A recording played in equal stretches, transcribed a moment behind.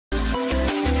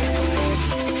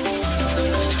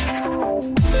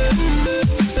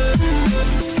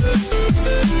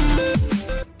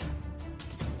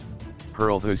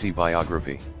Thusi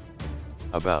biography.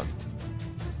 About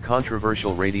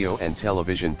controversial radio and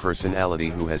television personality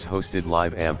who has hosted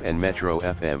Live AMP and Metro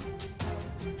FM.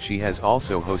 She has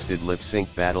also hosted Lip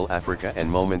Sync Battle Africa and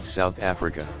Moments South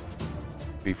Africa.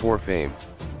 Before fame.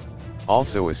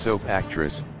 Also a soap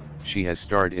actress, she has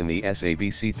starred in the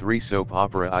SABC 3 soap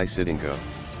opera Isidingo.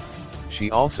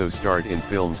 She also starred in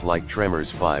films like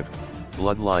Tremors 5,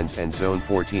 Bloodlines and Zone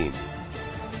 14.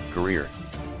 Career.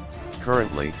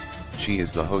 Currently, she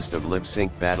is the host of Lip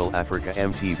Sync Battle Africa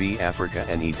MTV Africa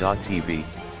and E.TV,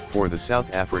 for the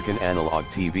South African analog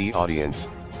TV audience,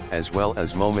 as well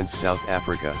as Moments South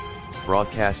Africa,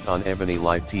 broadcast on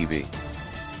EbonyLife TV.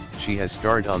 She has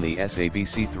starred on the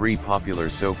SABC 3 popular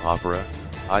soap opera,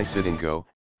 Isidingo,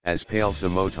 as Palesa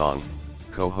Motaung,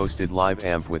 co-hosted Live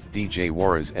AMP with DJ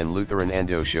Warras and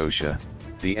Luthando Shosha,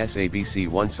 the SABC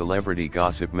 1 celebrity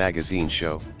gossip magazine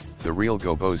show, The Real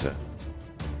Goboza.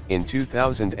 In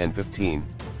 2015,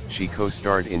 she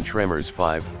co-starred in Tremors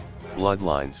 5,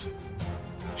 Bloodlines.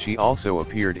 She also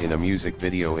appeared in a music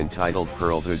video entitled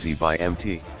Thusi by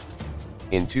Emtee.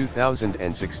 In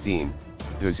 2016,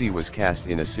 Thusi was cast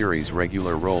in a series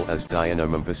regular role as Dayana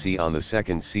Mampasi on the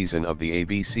second season of the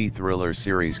ABC thriller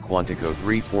series Quantico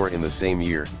 3-4. In the same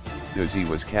year, Thusi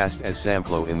was cast as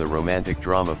Samkelo in the romantic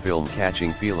drama film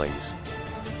Catching Feelings.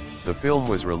 The film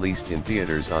was released in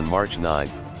theaters on March 9,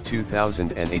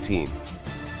 2018.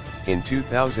 In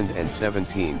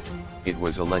 2017, it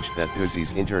was alleged that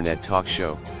Thusi's internet talk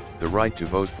show, The Right to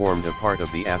Vote, formed a part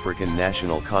of the African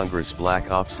National Congress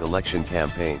Black Ops election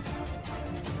campaign.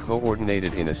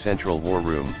 Coordinated in a central war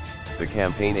room, the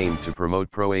campaign aimed to promote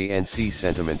pro-ANC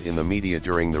sentiment in the media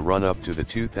during the run-up to the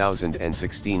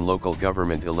 2016 local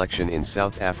government election in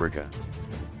South Africa.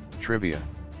 Trivia.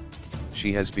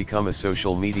 She has become a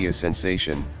social media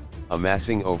sensation,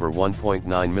 amassing over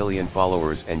 1.9 million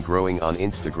followers and growing on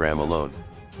Instagram alone.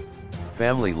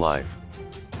 Family life.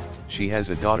 She has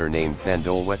a daughter named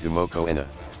Thandolwetumoko.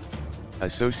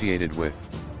 Associated with.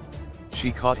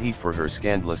 She caught heat for her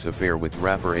scandalous affair with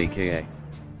rapper aka